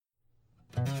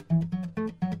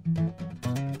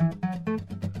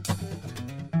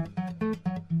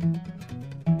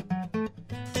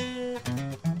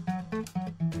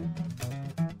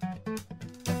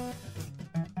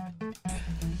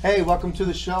Hey, welcome to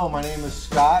the show. My name is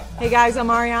Scott. Hey guys,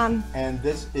 I'm Ariane. And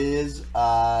this is the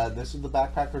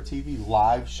Backpacker TV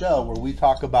live show where we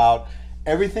talk about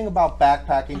everything about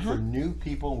backpacking for new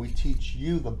people. We teach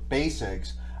you the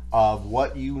basics of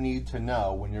what you need to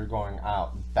know when you're going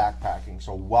out backpacking.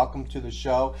 So welcome to the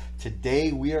show.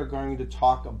 Today we are going to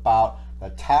talk about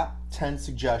the top 10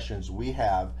 suggestions we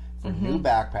have for new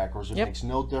backpackers. It makes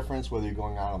no difference whether you're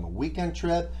going out on the weekend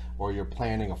trip or you're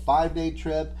planning a 5-day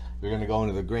trip, you're going to go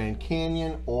into the Grand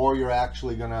Canyon, or you're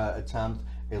actually going to attempt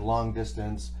a long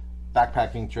distance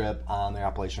backpacking trip on the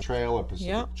Appalachian Trail or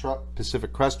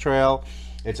Pacific Crest Trail.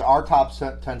 It's our top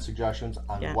 10 suggestions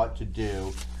on what to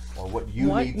do or what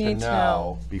you need to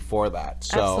know before that.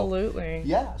 So, absolutely.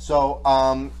 Yeah. So,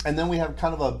 and then we have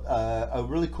kind of a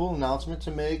really cool announcement to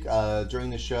make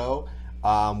during the show.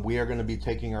 We are going to be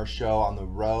taking our show on the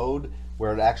road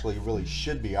where it actually really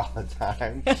should be all the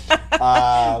time.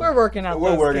 We're working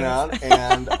on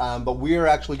and but we are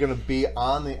actually going to be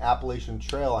on the Appalachian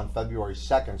Trail on February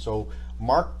 2nd. So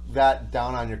mark that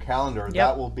down on your calendar.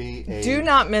 That will be do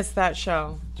not miss that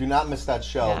show. Do not miss that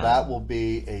show. Yeah. That will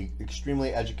be a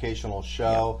extremely educational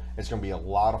show. It's going to be a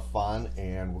lot of fun,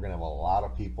 and we're going to have a lot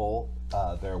of people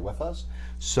there with us.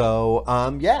 So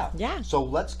So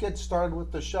let's get started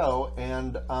with the show,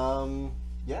 and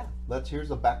here's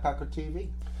the Backpacker TV.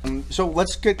 So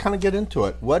let's get into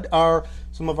it. What are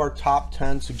some of our top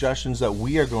 10 suggestions that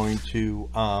we are going to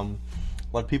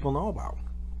let people know about?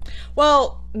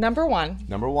 Well, number one,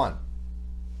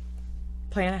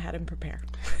 plan ahead and prepare.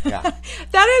 Yeah.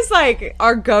 That is like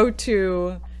our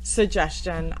go-to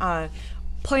suggestion.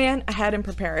 Plan ahead and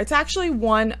prepare. It's actually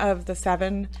one of the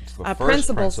 7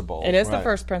 principles. It is the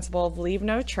first principle of leave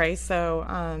no trace.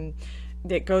 So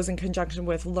it goes in conjunction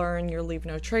with learn your leave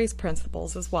no trace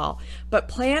principles as well. But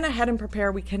plan ahead and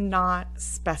prepare, we cannot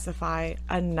specify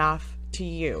enough to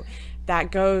you.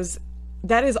 That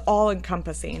is all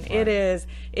encompassing. Right.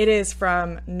 It is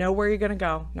from know where you're going to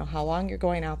go, know how long you're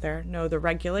going out there, know the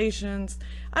regulations,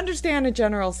 understand a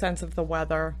general sense of the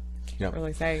weather. Don't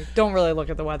really look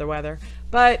at the weather,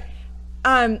 but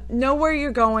know where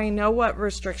you're going, know what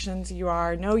restrictions you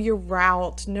are, know your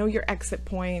route, know your exit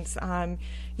points.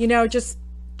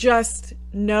 Just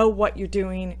know what you're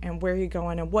doing and where you're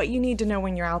going and what you need to know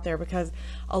when you're out there, because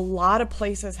a lot of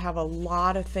places have a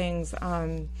lot of things.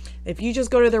 If you just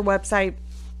go to their website,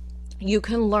 you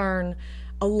can learn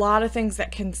a lot of things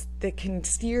that can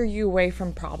steer you away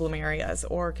from problem areas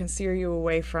or can steer you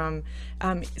away from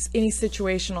any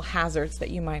situational hazards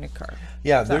that you might occur.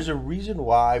 Yeah, there's a reason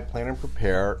why plan and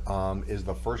prepare is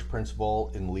the first principle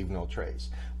in leave no trace,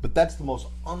 but that's the most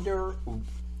under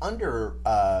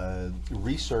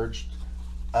researched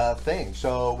thing.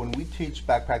 So when we teach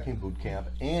backpacking boot camp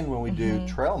and when we do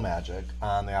Trail Magic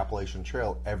on the Appalachian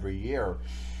Trail every year,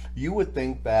 you would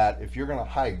think that if you're going to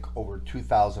hike over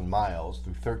 2,000 miles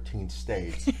through 13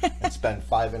 states and spend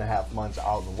 5.5 months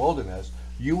out in the wilderness,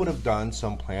 you would have done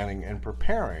some planning and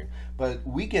preparing. But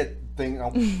we get things,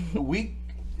 the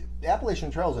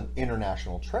Appalachian Trail is an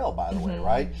international trail, by the way,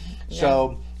 right? Yeah.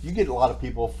 So you get a lot of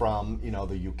people from, the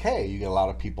UK. You get a lot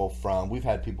of people we've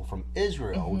had people from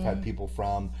Israel. We've had people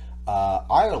from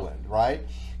Ireland, right?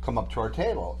 Come up to our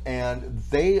table, and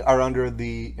they are under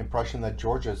the impression that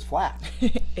Georgia is flat.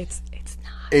 It's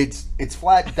not. It's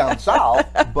flat down south,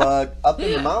 but up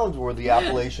in the mountains where the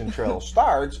Appalachian Trail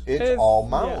starts, it's all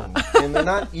mountains, and they're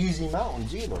not easy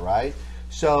mountains either, right?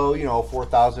 So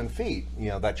 4,000 feet,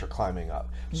 that you're climbing up.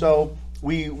 So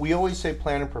we always say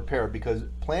plan and prepare, because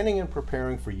planning and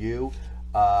preparing for you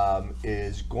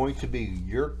is going to be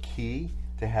your key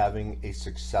to having a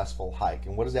successful hike.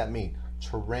 And what does that mean?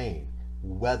 Terrain,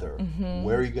 weather,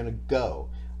 where are you going to go,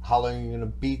 how long are you going to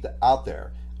be out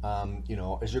there,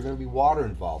 is there going to be water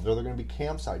involved, are there going to be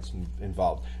campsites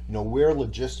involved, where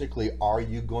logistically are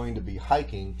you going to be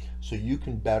hiking, so you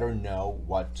can better know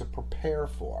what to prepare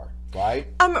for, right?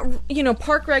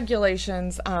 Park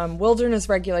regulations, wilderness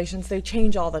regulations, they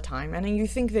change all the time, and you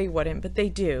think they wouldn't, but they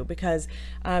do, because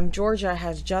Georgia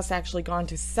has just actually gone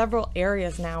to several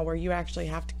areas now where you actually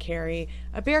have to carry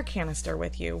a beer canister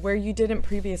with you, where you didn't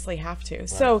previously have to. Right.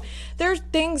 So there's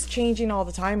things changing all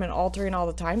the time and altering all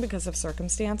the time because of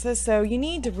circumstances, so you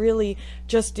need to really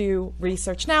just do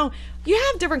research. Now, you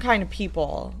have different kind of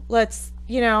people.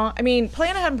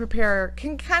 Plan ahead and prepare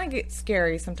can kind of get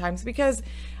scary sometimes, because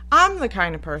I'm the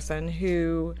kind of person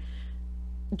who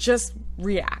just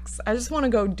reacts. I just want to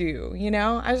go do,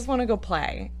 I just want to go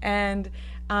play. And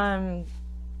then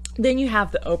you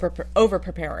have the over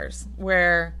preparers,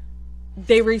 where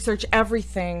they research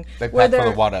everything. They pack for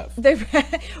the what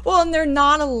if. Well, and they're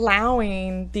not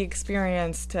allowing the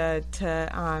experience to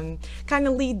kind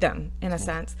of lead them in a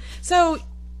sense. So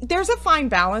there's a fine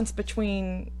balance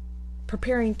between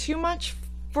preparing too much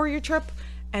for your trip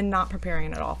and not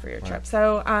preparing at all for your trip.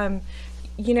 So,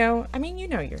 you know, I mean, you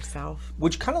know yourself.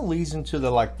 Which kind of leads into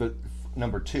the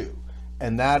number 2,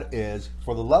 and that is,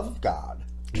 for the love of God,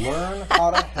 learn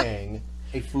how to hang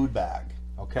a food bag.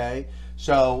 Okay,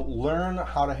 so learn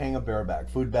how to hang a bear bag,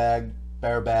 food bag,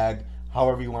 bear bag,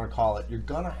 however you want to call it. You're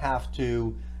gonna have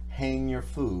to hang your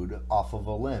food off of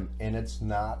a limb, and it's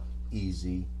not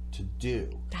easy to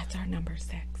do. That's our number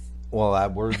 6. Well,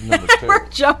 we're number 2. We're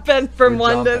jumping from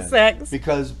 1 to 6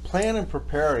 because plan and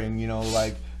preparing. You know,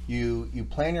 like you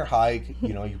plan your hike.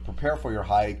 You know, you prepare for your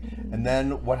hike, and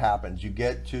then what happens? You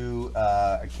get to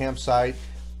a campsite,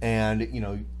 and you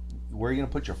know, where are you going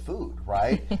to put your food,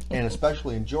 right? And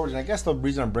especially in Georgia. And I guess the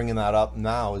reason I'm bringing that up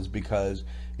now is because,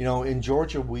 you know, in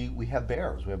Georgia we have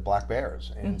bears. We have black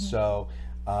bears. And so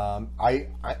I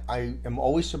am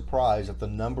always surprised at the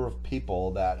number of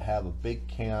people that have a big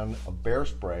can of bear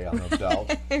spray on their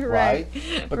belt, right?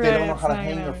 But they don't know how to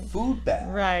hang their food bag.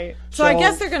 Right. So I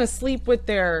guess they're going to sleep with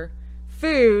their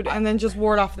food and then just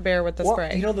ward off the bear with the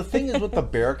spray. You know, the thing is with the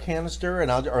bear canister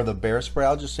or the bear spray,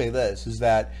 I'll just say this, is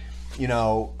that, you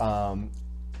know,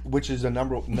 which is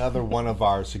another one of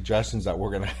our suggestions that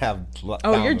we're going to have.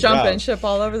 Oh, you're jumping ship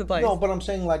all over the place. No, but I'm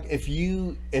saying, like, if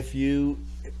you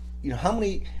know, how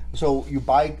many, so you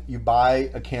buy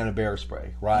a can of bear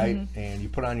spray, right? And you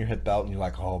put it on your hip belt and you're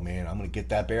like, oh man, I'm going to get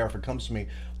that bear if it comes to me.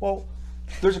 Well,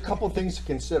 there's a couple of things to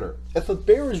consider. If a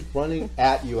bear is running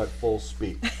at you at full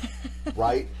speed,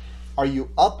 right? Are you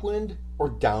upwind or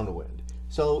downwind?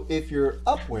 So if you're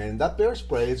upwind, that bear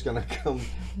spray is going to come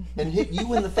and hit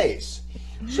you in the face.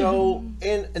 So,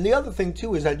 and the other thing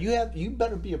too is that you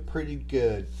better be a pretty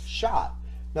good shot.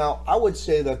 Now, I would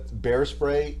say that bear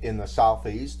spray in the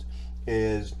southeast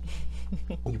is,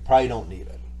 you probably don't need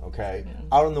it. Okay,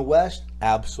 out in the west,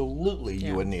 absolutely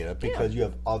you would need it because you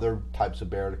have other types of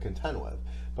bear to contend with.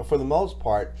 But for the most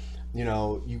part, you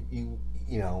know,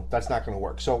 you know, that's not going to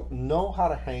work. So know how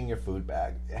to hang your food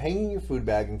bag. Hanging your food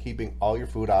bag and keeping all your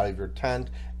food out of your tent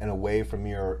and away from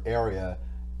your area,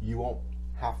 you won't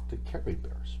have to carry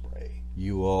bear spray.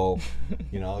 You will,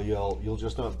 you know, you'll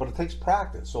just know it. But it takes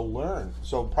practice. So learn.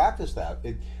 So practice that.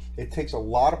 It takes a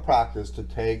lot of practice to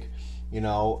take, you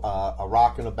know, a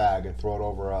rock in a bag and throw it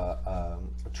over a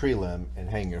tree limb and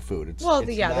hang your food. It's there's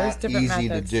different easy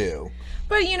methods to do.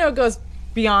 But, you know, it goes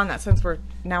beyond that. Since we're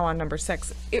now on number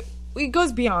 6, it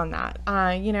goes beyond that.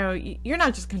 You know, you're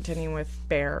not just contending with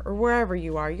bear or wherever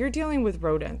you are. You're dealing with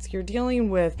rodents. You're dealing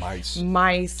with mice.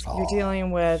 You're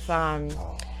dealing with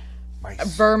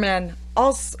vermin,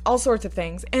 all sorts of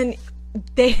things. And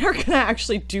they are going to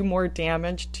actually do more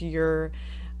damage to your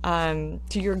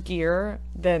gear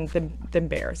than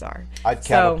bears are. I've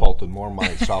catapulted more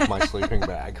mice off my sleeping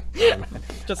bag.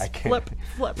 Just flip.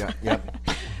 Yep.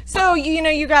 So, you know,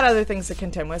 you got other things to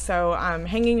contend with. So,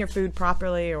 hanging your food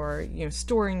properly, or, you know,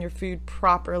 storing your food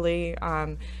properly.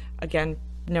 Again,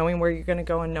 knowing where you're going to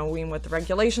go and knowing what the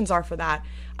regulations are for that.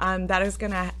 That is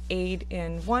going to aid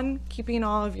in, one, keeping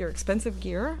all of your expensive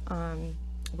gear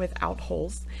without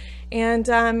holes,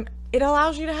 and it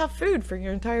allows you to have food for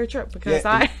your entire trip, because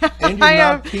I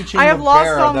have lost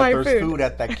all my food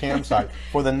at that campsite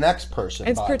for the next person.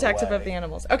 It's protective of the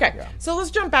animals. Okay, so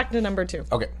let's jump back to number 2.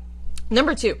 Okay.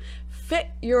 Number 2, fit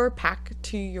your pack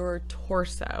to your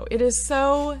torso. It is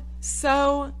so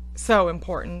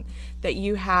important that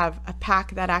you have a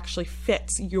pack that actually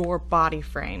fits your body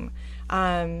frame.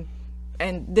 And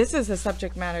this is a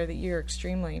subject matter that you're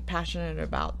extremely passionate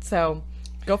about. So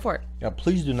go for it. Yeah,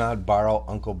 please do not borrow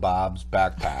Uncle Bob's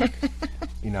backpack.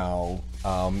 You know,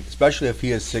 especially if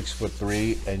he is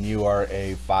 6'3" and you are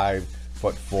a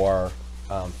 5'4"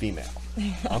 female.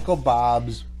 Uncle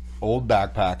Bob's old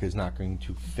backpack is not going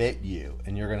to fit you,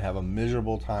 and you're going to have a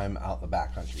miserable time out in the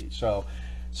backcountry.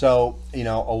 So you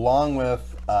know, along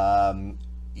with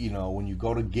you know, when you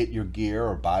go to get your gear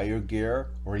or buy your gear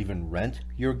or even rent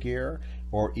your gear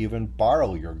or even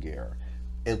borrow your gear,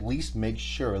 at least make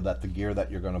sure that the gear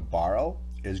that you're going to borrow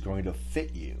is going to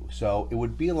fit you. So it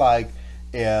would be like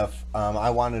if I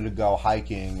wanted to go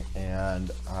hiking and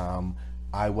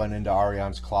I went into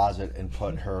Ariane's closet and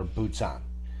put her boots on,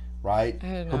 right?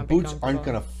 Her boots aren't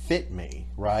going to fit me,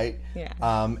 right? Yeah.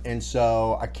 And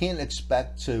so I can't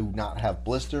expect to not have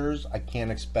blisters. I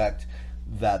can't expect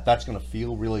that that's going to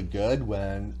feel really good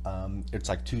when it's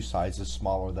like 2 sizes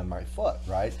smaller than my foot,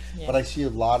 right? Yeah. But I see a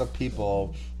lot of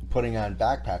people putting on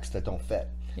backpacks that don't fit.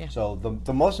 Yeah. So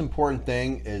the most important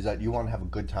thing is that you want to have a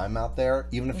good time out there,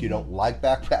 even if you don't like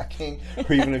backpacking,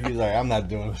 or even if you're like, I'm not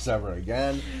doing this ever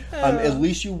again. At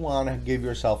least you want to give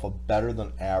yourself a better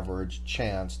than average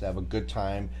chance to have a good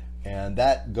time, and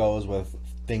that goes with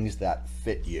things that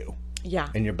fit you. Yeah.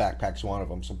 And your backpack's one of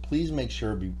them. So please make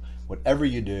sure, whatever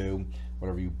you do,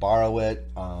 whatever you borrow it,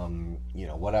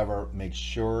 whatever, make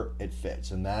sure it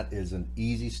fits. And that is an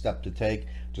easy step to take.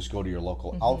 Just go to your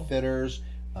local outfitters.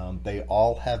 They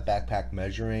all have backpack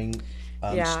measuring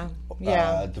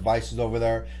devices over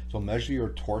there. So measure your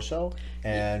torso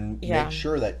and make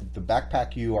sure that the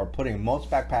backpack you are putting, most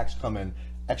backpacks come in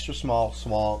extra small,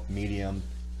 small, medium,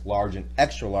 large, and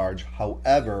extra large.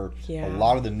 However, a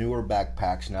lot of the newer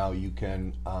backpacks now you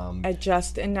can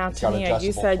adjust. And now, Tania,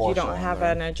 you said you don't have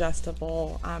an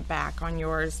adjustable back on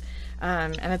yours,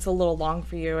 and it's a little long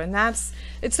for you. And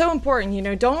it's so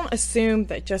important. Don't assume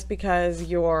that just because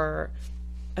you're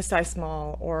a size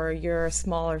small, or you're a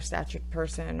smaller statured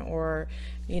person, or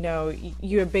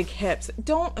you have big hips,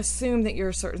 don't assume that you're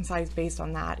a certain size based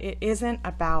on that. It isn't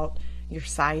about your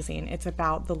sizing, it's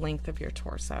about the length of your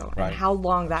torso and how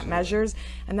long that measures.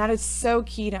 And that is so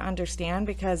key to understand,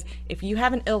 because if you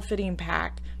have an ill-fitting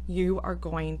pack, you are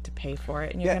going to pay for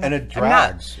it, and you're and it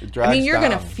drags. You're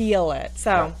going to feel it.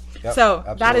 So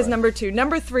that is number 2.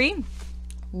 Number 3,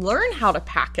 learn how to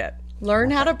pack it.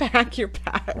 Learn how to pack your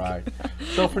pack. Right.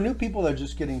 So for new people that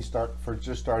are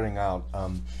just starting out,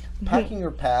 packing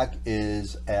your pack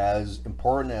is as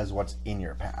important as what's in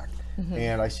your pack.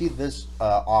 And I see this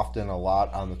often a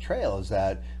lot on the trail, is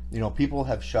that people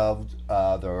have shoved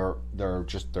their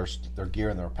gear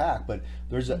in their pack, but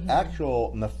there's an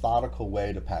actual methodical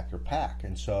way to pack your pack.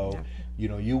 And so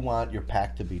you want your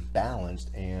pack to be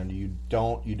balanced, and you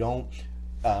don't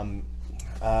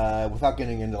without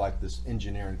getting into like this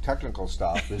engineering technical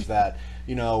stuff, is that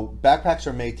backpacks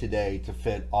are made today to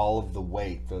fit all of the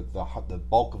weight, the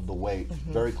bulk of the weight,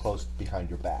 very close behind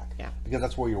your back, because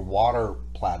that's where your water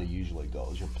platter usually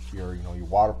goes. Your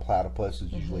water platypus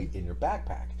is usually in your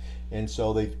backpack, and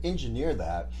so they've engineered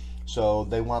that so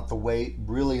they want the weight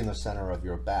really in the center of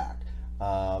your back.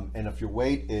 And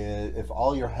if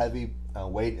all your heavy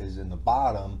weight is in the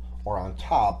bottom or on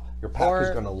top, your pack is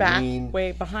going to lean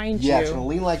way behind you. Yeah, it's going to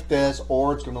lean like this,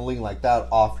 or it's going to lean like that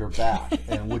off your back,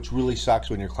 and which really sucks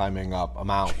when you're climbing up a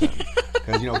mountain,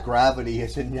 because gravity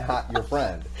is not your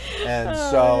friend.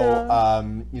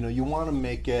 And you want to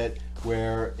make it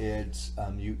where it's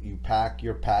you pack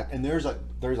your pack, and there's a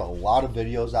lot of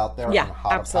videos out there on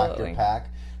how to pack your pack.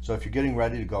 So if you're getting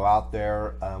ready to go out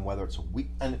there, whether it's a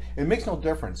week, and it makes no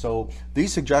difference. So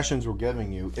these suggestions we're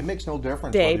giving you, it makes no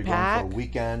difference whether you're going for a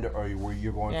weekend or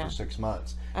you're going for 6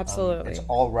 months. Absolutely. It's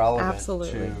all relevant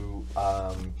to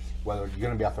whether you're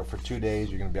going to be out there for 2 days,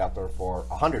 you're going to be out there for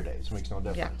 100 days. It makes no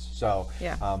difference. So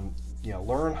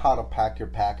learn how to pack your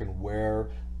pack and where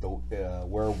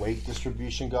weight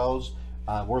distribution goes.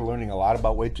 We're learning a lot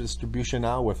about weight distribution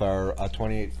now with our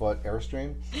 28-foot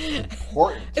Airstream. It's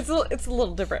important. It's a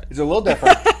little different. It's a little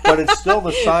different, but it's still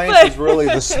the science is really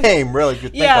the same, really, if you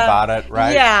think about it,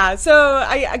 right? Yeah. So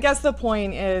I guess the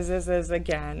point is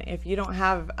again, if you don't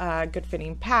have a good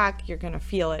fitting pack, you're going to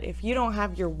feel it. If you don't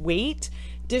have your weight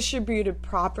distributed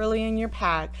properly in your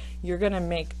pack,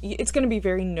 it's going to be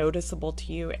very noticeable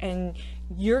to you, and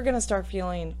you're going to start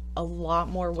feeling a lot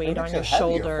more weight on your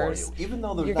shoulders. Even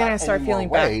though you're going to start feeling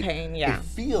back pain. It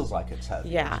feels like it's heavy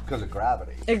because of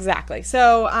gravity. Exactly.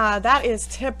 So that is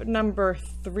tip number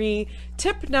 3.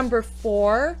 Tip number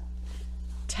 4,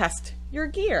 test your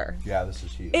gear. Yeah, this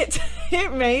is huge.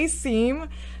 It may seem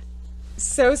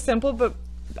so simple, but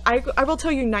I will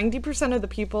tell you, 90% of the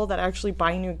people that actually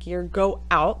buy new gear go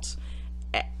out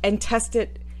and test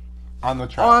it on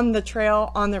the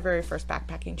trail on their very first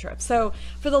backpacking trip. So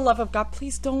for the love of God,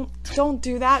 please don't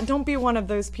do that. Don't be one of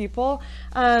those people.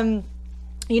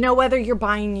 Whether you're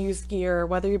buying used gear,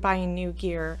 whether you're buying new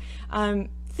gear,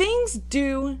 things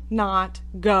do not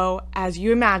go as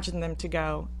you imagine them to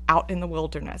go out in the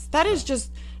wilderness. That is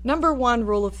just number 1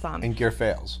 rule of thumb. And gear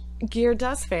fails. Gear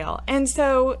does fail. And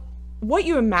so what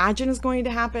you imagine is going to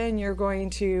happen, you're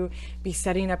going to be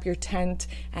setting up your tent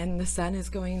and the sun is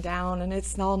going down and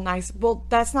it's all nice. Well,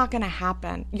 that's not going to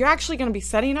happen. You're actually going to be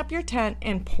setting up your tent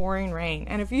in pouring rain.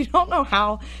 And if you don't know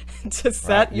how to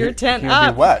set your tent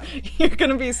up, you're going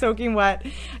to be soaking wet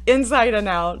inside and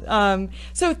out.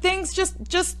 So things,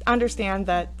 just understand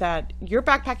that your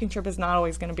backpacking trip is not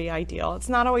always going to be ideal. It's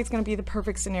not always going to be the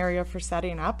perfect scenario for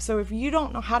setting up. So if you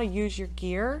don't know how to use your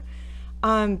gear,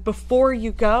 before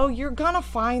you go, you're gonna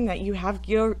find that you have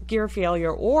gear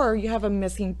failure, or you have a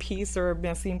missing piece or a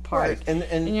missing part, right.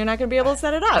 and you're not gonna be able to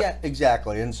set it up. Yeah,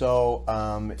 exactly. And so,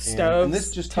 Stoves, and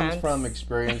this just tents. comes from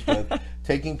experience with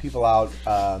taking people out,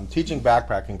 teaching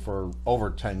backpacking for over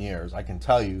 10 years. I can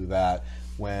tell you that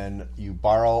when you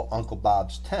borrow Uncle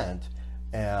Bob's tent,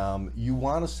 you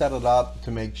want to set it up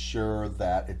to make sure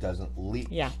that it doesn't leak.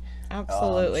 Yeah,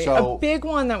 absolutely. So a big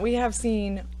one that we have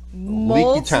seen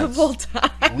multiple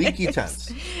times. Leaky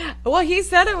tents. Well, he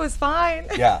said it was fine.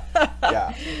 Yeah,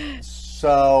 yeah.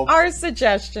 So our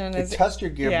suggestion is test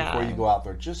your gear before you go out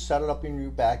there. Just set it up in your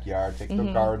backyard. Take the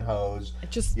garden hose.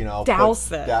 Just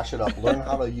douse it. Dash it up. Learn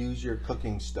how to use your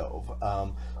cooking stove.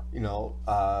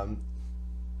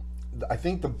 I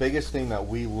think the biggest thing that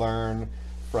we learn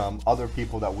from other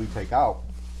people that we take out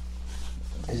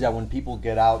is that when people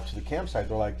get out to the campsite,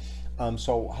 they're like,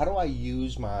 so how do I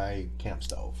use my camp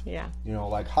stove? Yeah.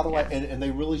 Like how do I, and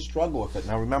they really struggle with it.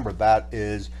 Now remember, that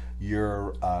is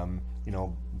your,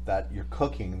 that you're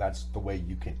cooking, that's the way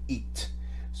you can eat.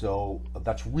 So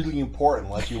that's really important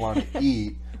unless you want to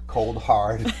eat cold,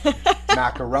 hard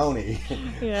macaroni.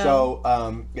 Yeah.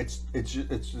 So it's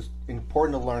just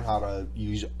important to learn how to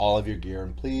use all of your gear,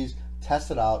 and please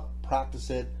test it out, practice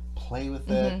it, play with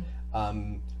it,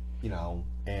 and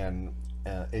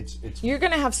it's you're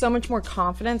gonna have so much more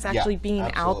confidence actually being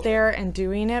out there and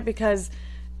doing it, because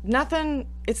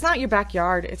it's not your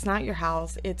backyard, it's not your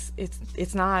house,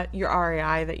 it's not your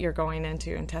REI that you're going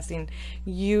into and testing.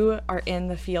 You are in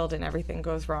the field and everything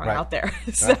goes wrong out there.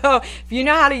 So if you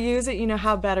know how to use it, you know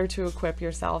how better to equip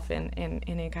yourself in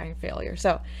any kind of failure.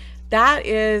 So that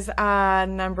is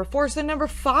number 4. So number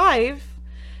 5,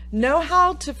 know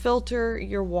how to filter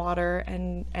your water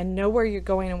and know where you're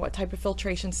going and what type of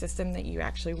filtration system that you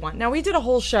actually want. Now, we did a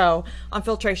whole show on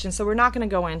filtration, so we're not going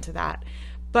to go into that.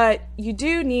 But you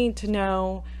do need to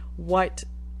know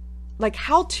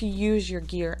how to use your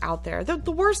gear out there.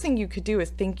 The worst thing you could do is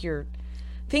think you're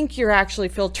actually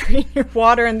filtering your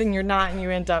water, and then you're not, and you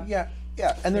end up... Yeah,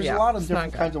 and there's a lot of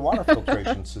different kinds of water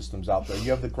filtration systems out there.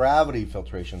 You have the gravity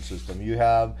filtration system. You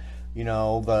have...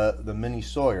 the mini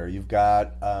Sawyer. You've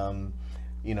got,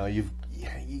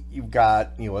 you've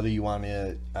got, whether you want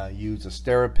to use a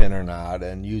Steripin or not,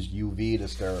 and use UV to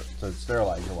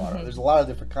sterilize your water. There's a lot of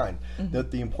different kinds.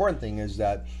 The important thing is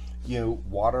that,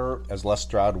 water, as Les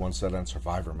Stroud once said on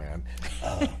Survivor Man,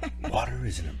 water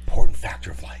is an important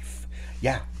factor of life.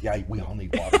 Yeah, we all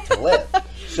need water to live.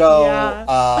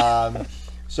 So,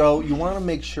 so you want to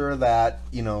make sure that,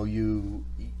 you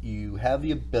have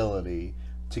the ability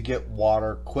to get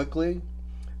water quickly.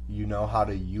 You know how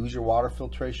to use your water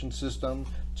filtration system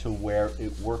to where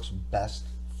it works best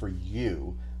for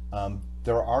you.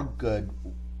 There are good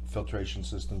filtration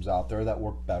systems out there that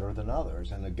work better than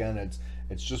others, and again,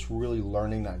 it's just really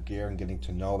learning that gear and getting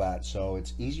to know that, so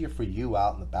it's easier for you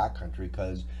out in the backcountry,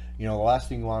 because the last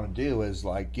thing you want to do is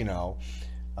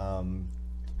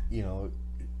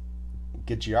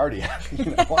get Giardia.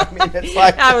 It's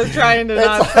like, I was trying to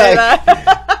not say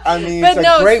that. I mean, it's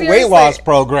a great weight loss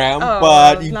program,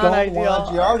 but you don't want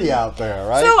Giardia out there,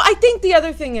 right? So I think the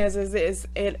other thing is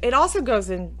it also goes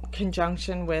in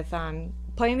conjunction with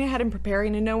planning ahead and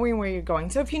preparing and knowing where you're going.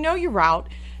 So if you know your route,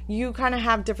 you kind of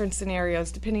have different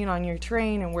scenarios depending on your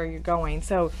terrain and where you're going.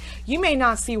 So you may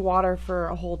not see water for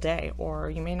a whole day, or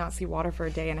you may not see water for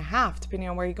a day and a half, depending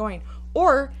on where you're going.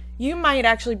 Or you might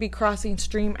actually be crossing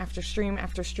stream after stream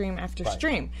after stream after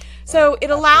stream. So it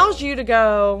allows you to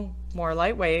go more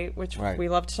lightweight, which we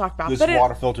love to talk about. This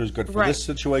water filter is good for this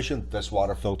situation. This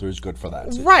water filter is good for that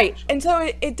situation. Right. And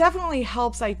so it definitely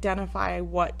helps identify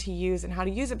what to use and how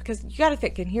to use it, because you got to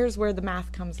think, and here's where the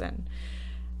math comes in.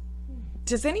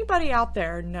 Does anybody out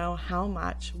there know how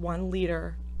much 1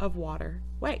 liter of water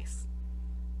weighs?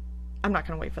 I'm not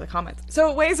going to wait for the comments. So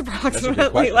it weighs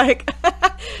approximately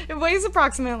it weighs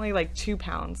approximately 2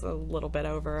 pounds, a little bit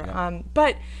over. Yeah.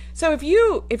 But so if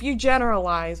you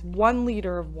generalize, 1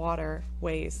 liter of water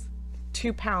weighs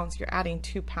 2 pounds, you're adding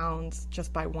 2 pounds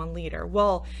just by 1 liter.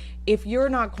 Well, if you're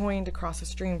not going to cross a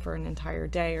stream for an entire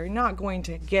day, or you're not going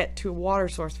to get to a water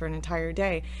source for an entire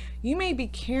day, you may be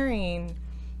carrying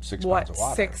 6 pounds of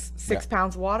water. 6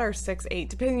 pounds of water, 6, 8,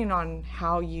 depending on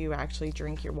how you actually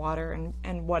drink your water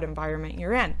and what environment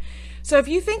you're in. So if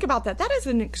you think about that, that is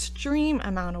an extreme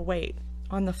amount of weight.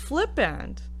 On the flip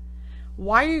end,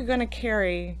 why are you going to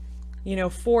carry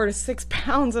 4 to 6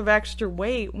 pounds of extra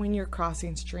weight when you're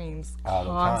crossing streams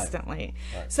constantly?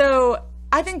 Right. So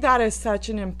I think that is such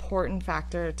an important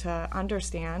factor to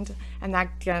understand, and that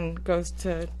again goes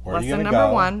to lesson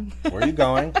number 1. Where are you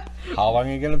going? How long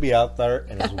are you going to be out there?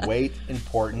 And is weight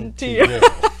important to you?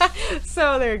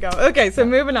 So there you go. Okay, so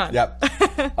moving on. Yep.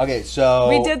 Okay, so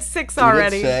we did 6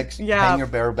 already. We did 6. Yeah. Hang your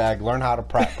bear bag. Learn how to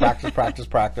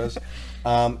practice.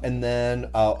 And then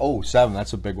 7.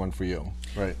 That's a big one for you,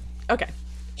 right? Okay.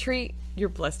 Treat your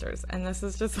blisters, and this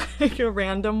is just like a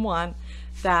random one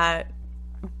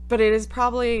but it is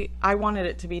probably, I wanted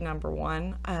it to be number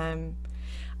 1.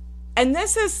 And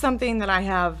this is something that I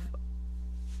have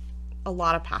a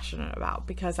lot of passion about,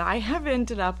 because I have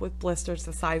ended up with blisters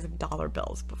the size of dollar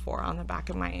bills before on the back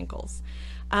of my ankles.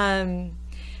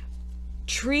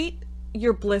 Treat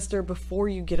your blister before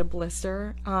you get a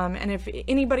blister. And if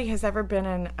anybody has ever been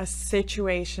in a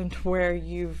situation where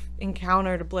you've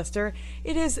encountered a blister,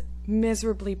 it is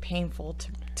miserably painful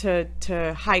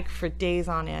to hike for days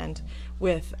on end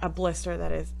with a blister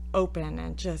that is open,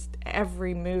 and just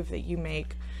every move that you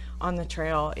make on the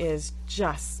trail is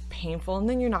just painful, and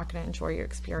then you're not going to enjoy your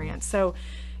experience. So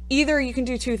either you can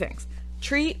do 2 things.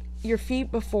 Treat your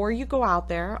feet before you go out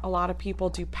there. A lot of people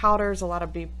do powders, a lot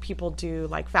of people do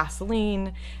like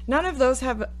Vaseline. None of those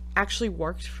have actually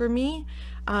worked for me,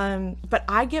 but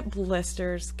I get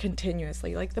blisters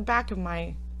continuously. Like the back of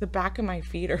my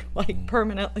feet are like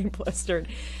permanently blistered.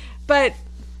 But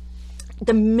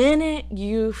the minute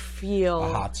you feel a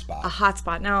hot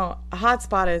spot. Now, a hot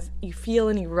spot is you feel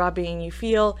any rubbing, you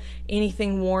feel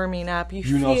anything warming up,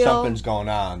 you know something's going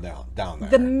on down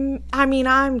there. I mean,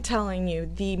 I'm telling you,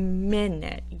 the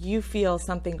minute you feel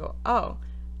something go, oh,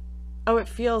 it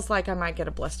feels like I might get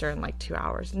a blister in like 2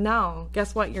 hours. No,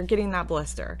 guess what? You're getting that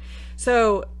blister.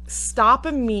 So stop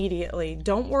immediately.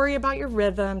 Don't worry about your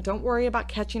rhythm. Don't worry about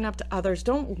catching up to others.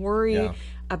 Don't worry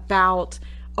about,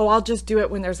 I'll just do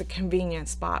it when there's a convenient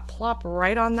spot. Plop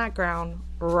right on that ground,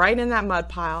 right in that mud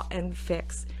pile, and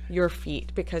fix your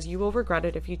feet, because you will regret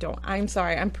it if you don't. I'm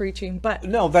sorry, I'm preaching, but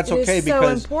no, that's okay,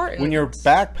 because so when you're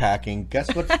backpacking,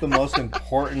 guess what's the most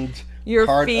important your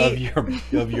part feet.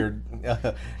 of your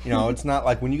it's not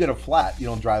like when you get a flat, you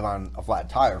don't drive on a flat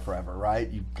tire forever, right?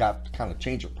 You've got to kind of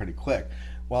change it pretty quick.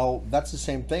 Well, that's the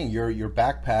same thing. Your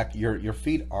backpack, your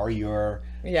feet are your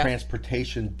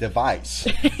transportation device.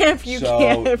 If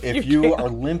you are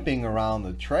limping around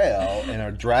the trail and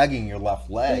are dragging your left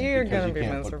leg, you're going to be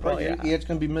miserable. It's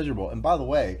going to be miserable. And by the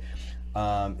way,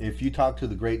 if you talk to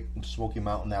the Great Smoky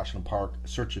Mountain National Park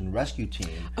Search and Rescue Team,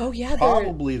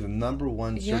 probably the number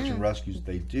 1 search and rescues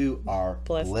they do are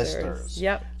blisters.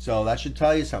 Yep. So that should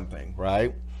tell you something,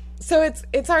 right? So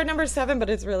it's our number 7, but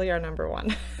it's really our number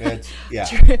 1. It's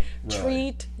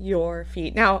Treat your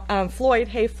feet. Now, Floyd,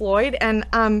 hey Floyd, and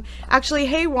actually,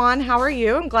 hey Juan, how are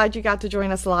you? I'm glad you got to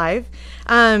join us live.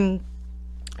 Love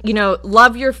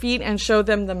your feet and show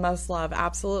them the most love.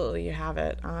 Absolutely, you have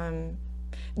it.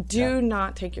 Do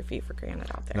not take your feet for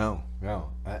granted out there. No,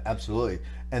 absolutely.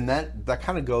 And that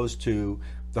kind of goes to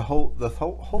the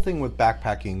whole thing with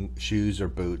backpacking shoes or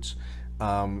boots.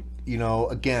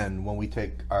 Again, when we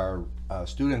take our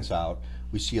students out,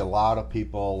 we see a lot of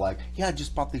people like, I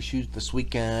just bought these shoes this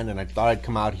weekend and I thought I'd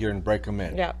come out here and break them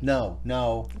in. Yeah. No.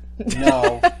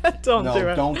 Don't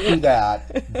do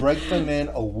that. Break them in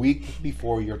a week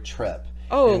before your trip.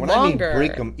 Oh, and when longer. I mean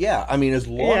break them, as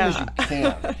long as you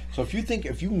can. So if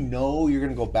you know you're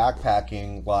going to go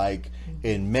backpacking like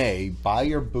in May, buy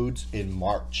your boots in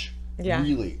March. Yeah.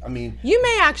 Really. I mean, you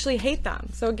may actually hate them,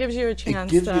 so it gives you a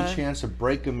chance. It gives you a chance to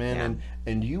break them in,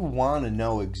 and you want to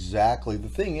know exactly. The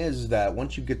thing is that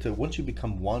once you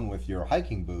become one with your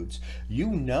hiking boots, you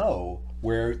know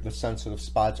where the sensitive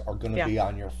spots are going to be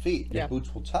on your feet. Your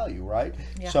boots will tell you, right?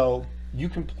 Yeah. So you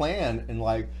can plan, and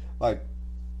like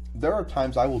there are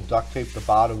times I will duct tape the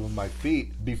bottom of my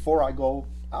feet before I go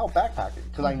out backpacking,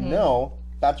 because I know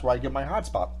that's where I get my hot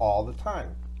spot all the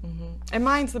time. And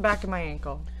mine's the back of my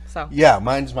ankle. So. Yeah,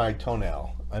 mine's my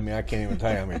toenail. I mean, I can't even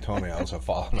tell you how many toenails have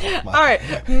fallen off my... All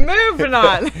right, moving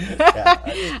on.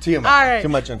 Too much. All right. Too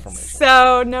much information.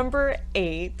 So, number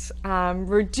 8,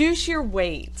 reduce your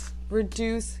weight.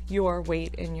 Reduce your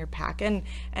weight in your pack. And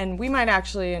we might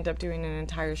actually end up doing an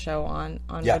entire show on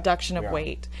reduction of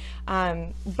weight.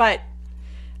 But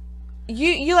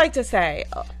you like to say...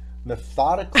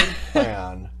 methodically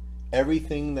plan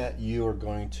everything that you are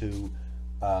going to...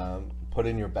 put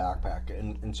in your backpack,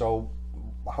 and so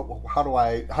how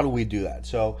do we do that?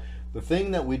 So the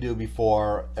thing that we do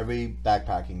before every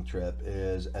backpacking trip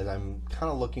is, as I'm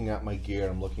kind of looking at my gear,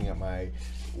 I'm looking at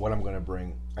what I'm going to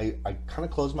bring, I kind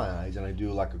of close my eyes and I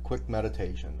do like a quick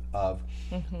meditation of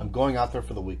I'm going out there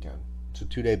for the weekend. It's a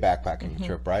 2-day backpacking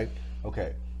trip, right?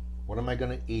 Okay, what am I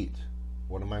going to eat?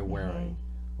 What am I wearing?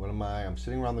 I'm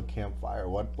sitting around the campfire.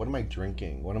 What am I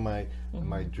drinking?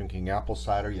 Am I drinking apple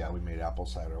cider? Yeah, we made apple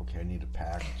cider. Okay, I need to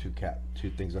pack two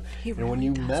things. And when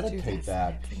you meditate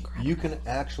that, you can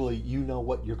actually, you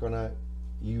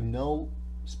know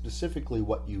specifically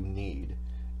what you need.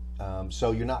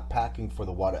 So you're not packing for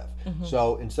the what if.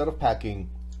 So instead of packing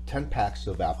 10 packs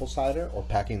of apple cider or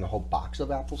packing the whole box of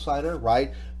apple cider,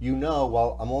 right?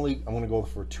 Well, I'm going to go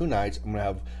for 2 nights. I'm going to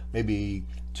have maybe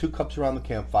 2 cups around the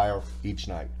campfire each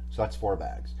night. So that's 4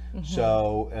 bags.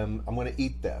 So I'm going to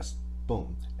eat this,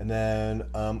 boom. And then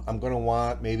I'm going to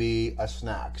want maybe a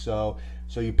snack. So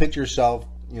you picture yourself,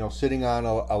 sitting on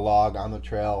a log on the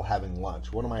trail having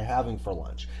lunch. What am I having for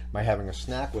lunch? Am I having a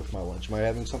snack with my lunch? Am I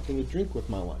having something to drink with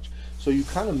my lunch? So you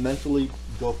kind of mentally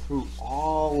go through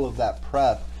all of that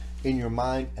prep in your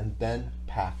mind and then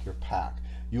pack your pack.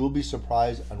 You will be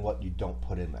surprised on what you don't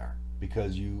put in there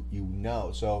because you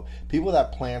know. So people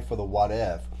that plan for the what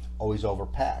if always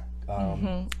overpack.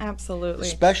 Absolutely.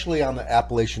 Especially on the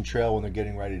Appalachian Trail when they're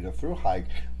getting ready to through hike.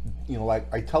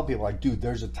 Like I tell people, dude,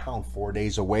 there's a town 4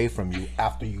 days away from you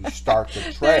after you start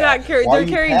the trail. They're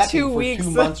carrying 2 weeks,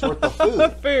 2 months worth of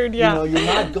food. Food, yeah. You're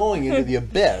not going into the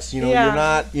abyss. You're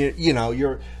not.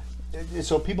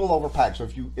 So people overpack. So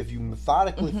if you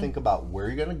methodically think about where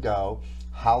you're going to go,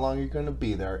 how long you're going to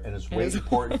be there, and it's way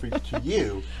important to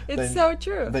you. It's so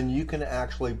true. Then you can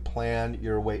actually plan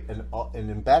your weight. And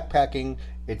in backpacking,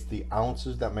 it's the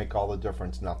ounces that make all the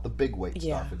difference, not the big weight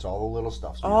stuff. It's all the little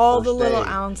stuff. So all the little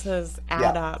ounces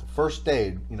add up. First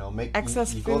aid,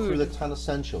 excess you food. go through the 10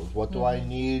 essentials. What do I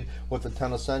need with the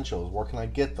 10 essentials? Where can I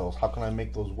get those? How can I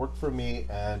make those work for me?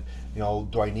 And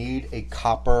do I need a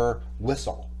copper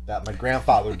whistle that my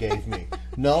grandfather gave me?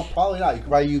 No, probably not.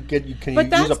 You can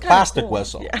use a plastic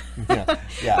whistle. Yeah.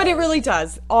 But it really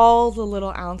does. All the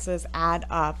little ounces add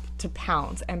up to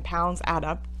pounds, and pounds add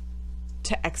up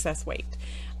to excess weight.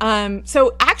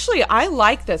 So actually, I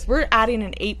like this. We're adding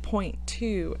an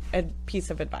 8.2 piece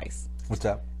of advice. What's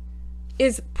that?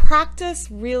 Is practice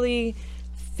really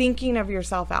thinking of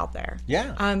yourself out there.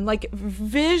 Yeah. Like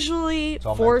visually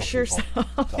force yourself.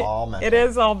 It's all mental. It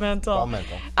is all mental. It's all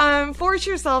mental. Force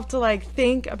yourself to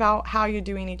think about how you're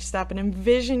doing each step and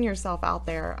envision yourself out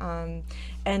there.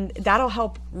 And that'll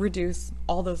help reduce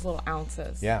all those little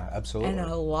ounces. Yeah, absolutely. And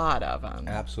a lot of them.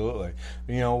 Absolutely.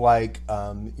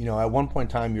 At one point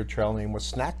in time, your trail name was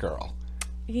Snack Girl.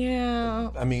 Yeah.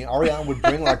 I mean, Ariane would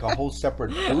bring a whole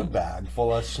separate food bag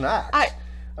full of snacks.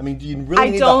 Do you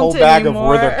really need the whole bag of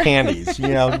Werther candies?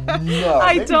 No.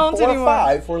 I don't 4 anymore.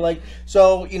 Or 5 for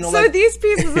So these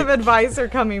pieces of advice are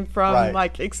coming from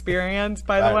experience,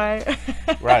 by the way.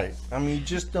 Right. You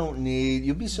just don't need.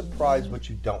 You'll be surprised what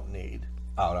you don't need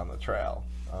out on the trail.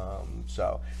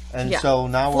 So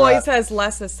now Floyd says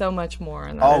less is so much more,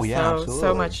 and that is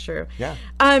so much true. Yeah.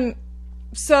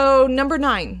 So number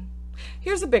 9,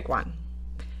 here's a big one.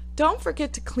 Don't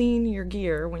forget to clean your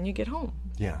gear when you get home.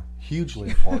 Yeah, hugely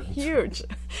important. Huge.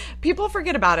 People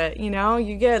forget about it, you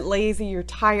get lazy, you're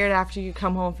tired after you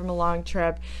come home from a long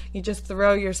trip. You just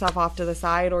throw yourself off to the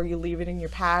side, or you leave it in your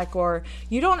pack, or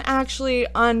you don't actually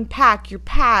unpack your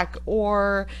pack,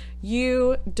 or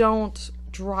you don't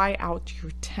dry out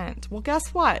your tent. Well,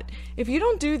 guess what? If you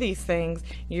don't do these things,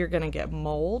 you're going to get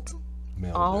mold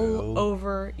all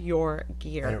over your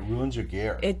gear. And it ruins your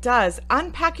gear. It does.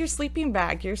 Unpack your sleeping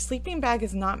bag. Your sleeping bag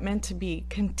is not meant to be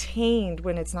contained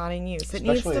when it's not in use. It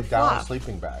needs to Especially a down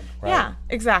sleeping bag, right? Yeah,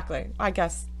 exactly. I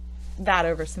guess that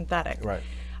over synthetic. Right.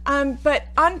 But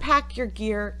unpack your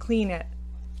gear, clean it.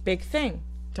 Big thing.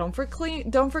 Don't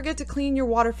forget to clean your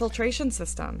water filtration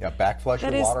system. Yeah, backflush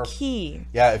your water. That is key.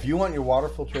 Yeah, if you want your water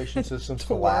filtration systems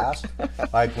to last,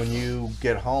 when you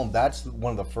get home, that's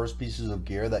one of the first pieces of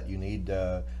gear that you need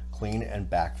to clean and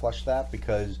backflush that,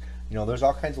 because there's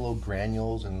all kinds of little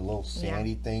granules and little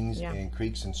sandy things in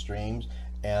creeks and streams,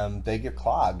 and they get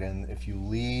clogged. And if you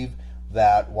leave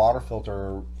that water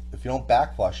filter, if you don't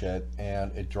backflush it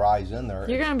and it dries in there,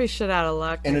 you're gonna be shit out of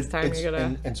luck next time you're gonna.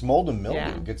 And it's mold and mildew.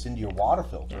 It gets into your water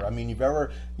filter. Yeah. You've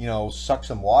ever sucked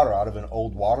some water out of an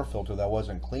old water filter that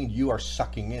wasn't cleaned, you are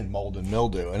sucking in mold and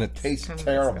mildew, and it tastes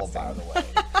terrible, by the way.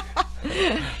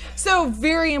 So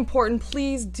very important.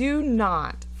 Please do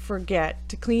not forget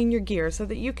to clean your gear so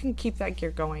that you can keep that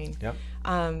gear going. Yep.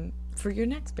 For your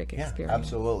next big experience.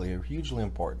 Absolutely, hugely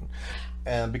important.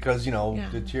 And because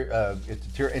and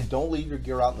don't leave your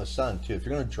gear out in the sun too. If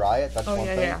you're going to dry it, that's one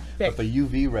thing. Yeah. But the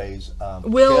UV rays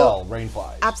kill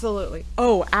rainflies. Absolutely.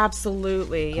 Oh,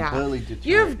 absolutely. Completely deteriorate.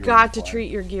 You've got to treat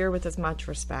your gear with as much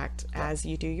respect as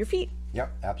you do your feet.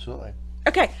 Yep, absolutely.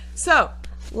 Okay, so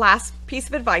last piece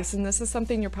of advice, and this is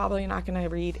something you're probably not going to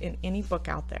read in any book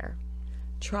out there.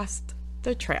 Trust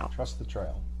the trail. Trust the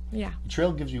trail. Yeah. The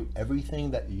trail gives you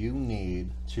everything that you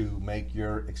need to make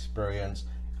your experience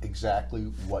exactly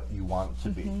what you want it to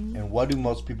be. And what do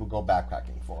most people go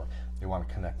backpacking for? They want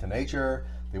to connect to nature,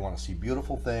 they want to see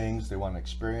beautiful things, they want to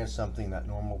experience something that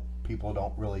normal people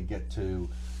don't really get to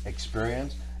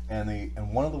experience.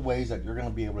 And one of the ways that you're going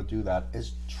to be able to do that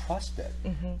is trust it.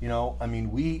 You know, I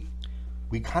mean,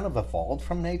 we kind of evolved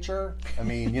from nature. I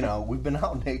mean, you know, we've been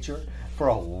out in nature for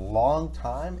a long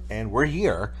time, and we're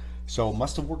here, so it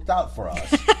must have worked out for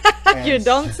us. You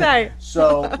don't say.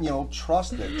 So, you know,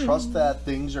 trust it. Trust that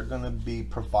things are going to be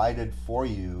provided for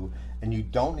you, and you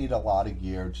don't need a lot of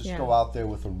gear. Just go out there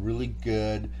with a really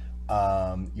good,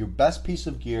 your best piece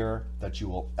of gear that you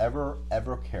will ever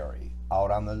carry out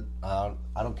on the, I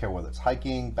don't care whether it's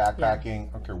hiking, backpacking,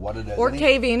 I don't care what it is. Or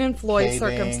caving in Floyd's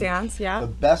circumstance,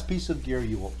 The best piece of gear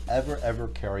you will ever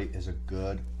carry is a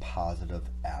good, positive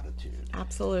attitude.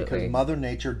 Absolutely. Because Mother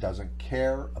Nature doesn't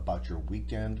care about your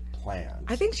weekend plans.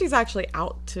 I think she's actually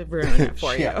out to ruin it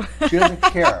for you. She doesn't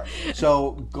care.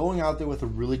 So going out there with a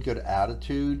really good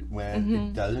attitude when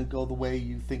it doesn't go the way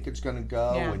you think it's going to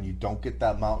go, when you don't get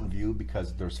that mountain view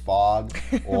because there's fog,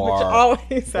 or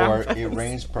it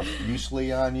rains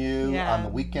profusely on you on the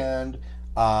weekend,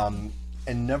 and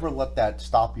never let that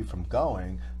stop you from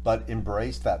going, but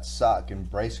embrace that suck.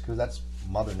 Because that's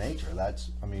Mother Nature.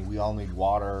 I mean, we all need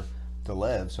water to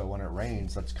live, so when it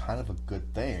rains, that's kind of a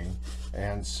good thing.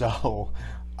 And so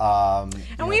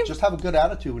just have a good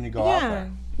attitude when you go out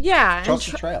there. Yeah,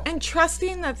 trust the trail. And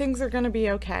trusting that things are going to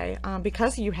be okay,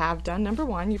 because you have done, number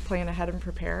one, you plan ahead and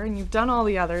prepare, and you've done all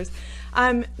the others.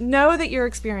 Know that your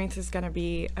experience is going to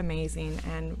be amazing,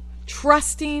 and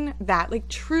trusting that, like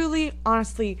truly,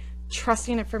 honestly,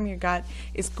 trusting it from your gut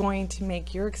is going to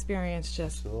make your experience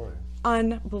just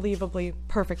unbelievably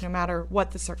perfect, no matter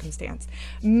what the circumstance.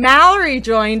 Mallory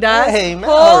joined us. Hey,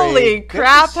 Mallory. Holy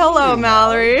crap! Hello,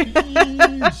 Mallory.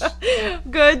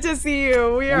 Good to see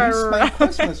you. We spent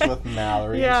Christmas with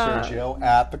Mallory and Sergio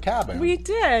at the cabin. We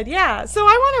did, yeah. So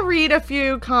I want to read a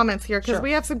few comments here because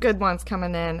we have some good ones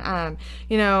coming in.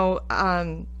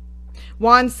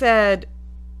 Juan said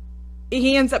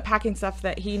he ends up packing stuff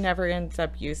that he never ends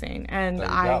up using, and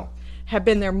I have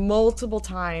been there multiple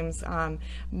times.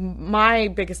 My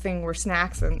biggest thing were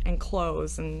snacks and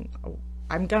clothes, and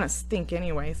I'm gonna stink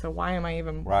anyway, so why am I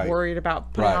even worried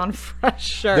about putting on a fresh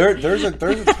shirt? There's a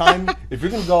time if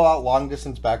you're gonna go out long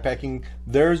distance backpacking,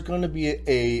 there's gonna be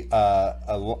a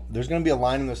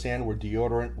line in the sand where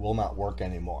deodorant will not work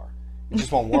anymore. It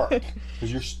just won't work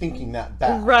because you're stinking that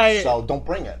bad. Right. So don't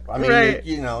bring it. I mean,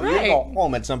 you go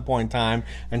home at some point in time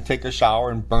and take a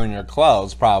shower and burn your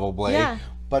clothes probably. Yeah.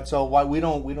 But so why we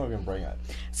don't even bring it.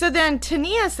 So then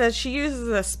Tania says she uses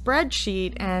a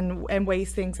spreadsheet and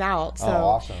weighs things out. So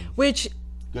awesome. Which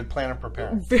good plan and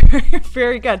prepare. Very,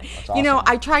 very good. That's awesome. You know,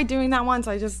 I tried doing that once.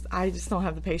 I just don't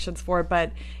have the patience for it,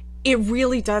 but it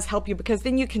really does help you because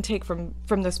then you can take from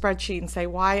the spreadsheet and say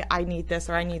why I need this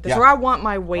or I need this or I want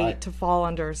my weight to fall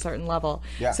under a certain level.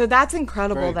 Yeah. So that's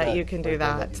incredible that you can do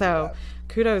that. So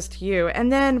kudos to you. And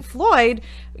then Floyd,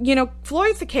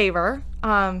 Floyd's a caver.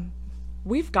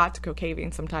 We've got to go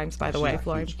caving sometimes, by the way,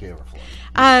 Floyd. Huge caver,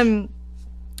 Floyd.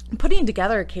 Putting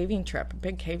together a caving trip, a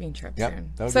big caving trip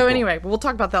soon. So cool. Anyway, we'll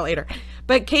talk about that later.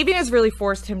 But caving has really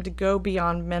forced him to go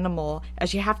beyond minimal,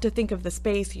 as you have to think of the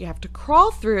space you have to crawl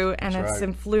through, and it's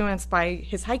influenced by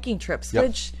his hiking trips,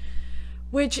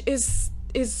 which is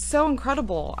so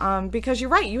incredible. Because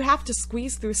you're right, you have to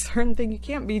squeeze through certain things. You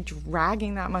can't be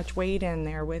dragging that much weight in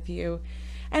there with you.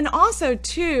 And also,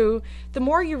 too, the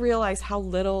more you realize how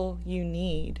little you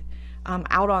need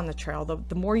out on the trail,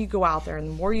 the more you go out there and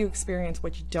the more you experience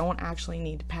what you don't actually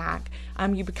need to pack,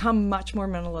 you become much more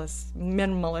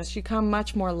minimalist. You become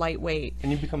much more lightweight.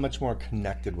 And you become much more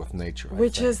connected with nature.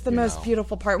 Which is the most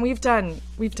beautiful part. And we've done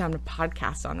a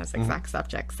podcast on this exact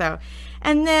subject. So,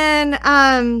 and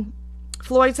then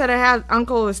Floyd said, I had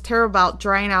uncle who was terrible about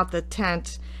drying out the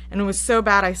tent. And it was so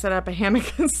bad I set up a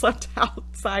hammock and slept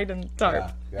outside in the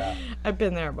tarp. Yeah. I've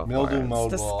been there before. Mildew,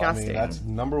 it's disgusting. I mean, that's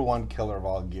number one killer of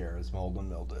all gear is mold and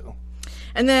mildew.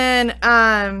 And then,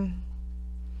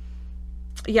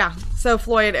 so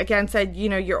Floyd again said,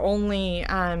 your only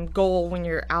goal when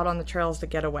you're out on the trail is to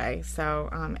get away. So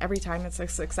every time it's a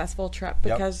successful trip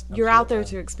because you're out there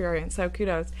to experience. So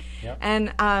kudos. Yep.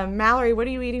 And Mallory, what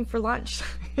are you eating for lunch?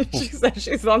 She said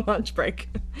she's on lunch break.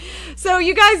 So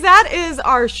you guys, that is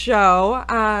our show.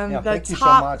 Thank you so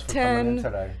much for coming in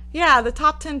today. Yeah, the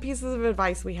top 10 pieces of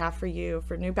advice we have for you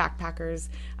for new backpackers,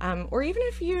 or even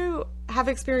if you have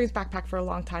experienced backpack for a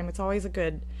long time, it's always a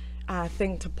good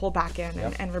thing to pull back in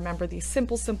and remember these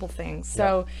simple things.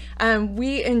 So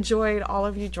we enjoyed all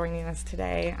of you joining us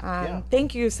today.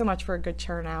 Thank you so much for a good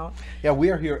turnout. Yeah, we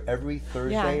are here every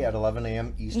Thursday at 11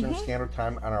 a.m. Eastern Standard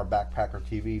Time on our Backpacker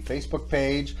TV Facebook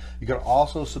page. You can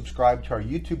also subscribe to our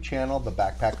YouTube channel, the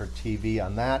Backpacker TV,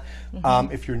 on that.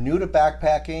 If you're new to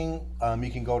backpacking,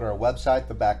 you can go to our website,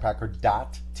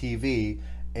 thebackpacker.tv,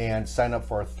 and sign up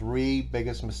for our 3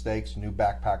 biggest mistakes new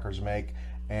backpackers make.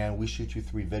 And we shoot you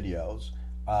 3 videos.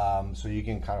 So you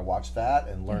can kind of watch that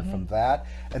and learn from that.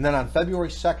 And then on February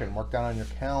 2nd, mark down on your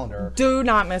calendar. Do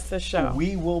not miss this show.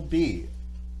 We will be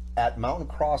at Mountain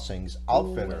Crossings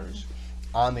Outfitters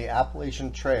on the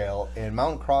Appalachian Trail. And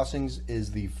Mountain Crossings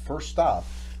is the first stop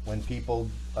when people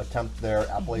attempt their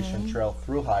Appalachian Trail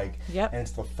through hike. And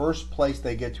it's the first place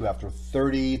they get to after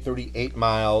 38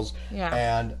 miles.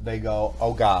 And they go,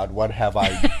 oh God, what have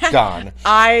I done?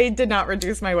 I did not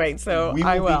reduce my weight, so we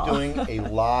I will be doing a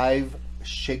live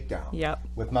shakedown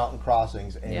with Mountain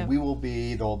Crossings. And there will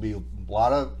be a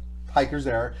lot of hikers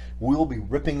there. We will be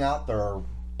ripping out their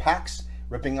packs,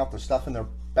 ripping out the stuff in their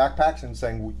backpacks and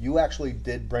saying, you actually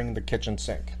did bring the kitchen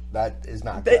sink. That is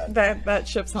not good. That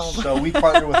ships home. So we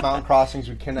partner with Mountain Crossings.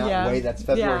 We cannot wait. That's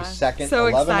February 2nd, so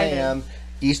 11 a.m.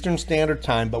 Eastern Standard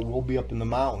Time, but we'll be up in the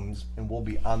mountains and we'll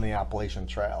be on the Appalachian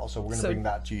Trail. So we're going to bring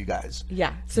that to you guys.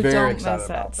 So very don't excited miss about it.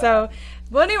 that. So,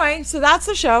 well, anyway, so that's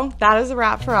the show. That is a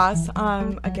wrap for us.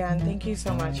 Again, thank you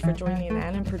so much for joining in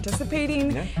and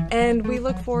participating. And we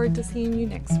look forward to seeing you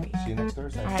next week. See you next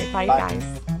Thursday. All right, bye.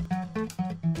 Guys.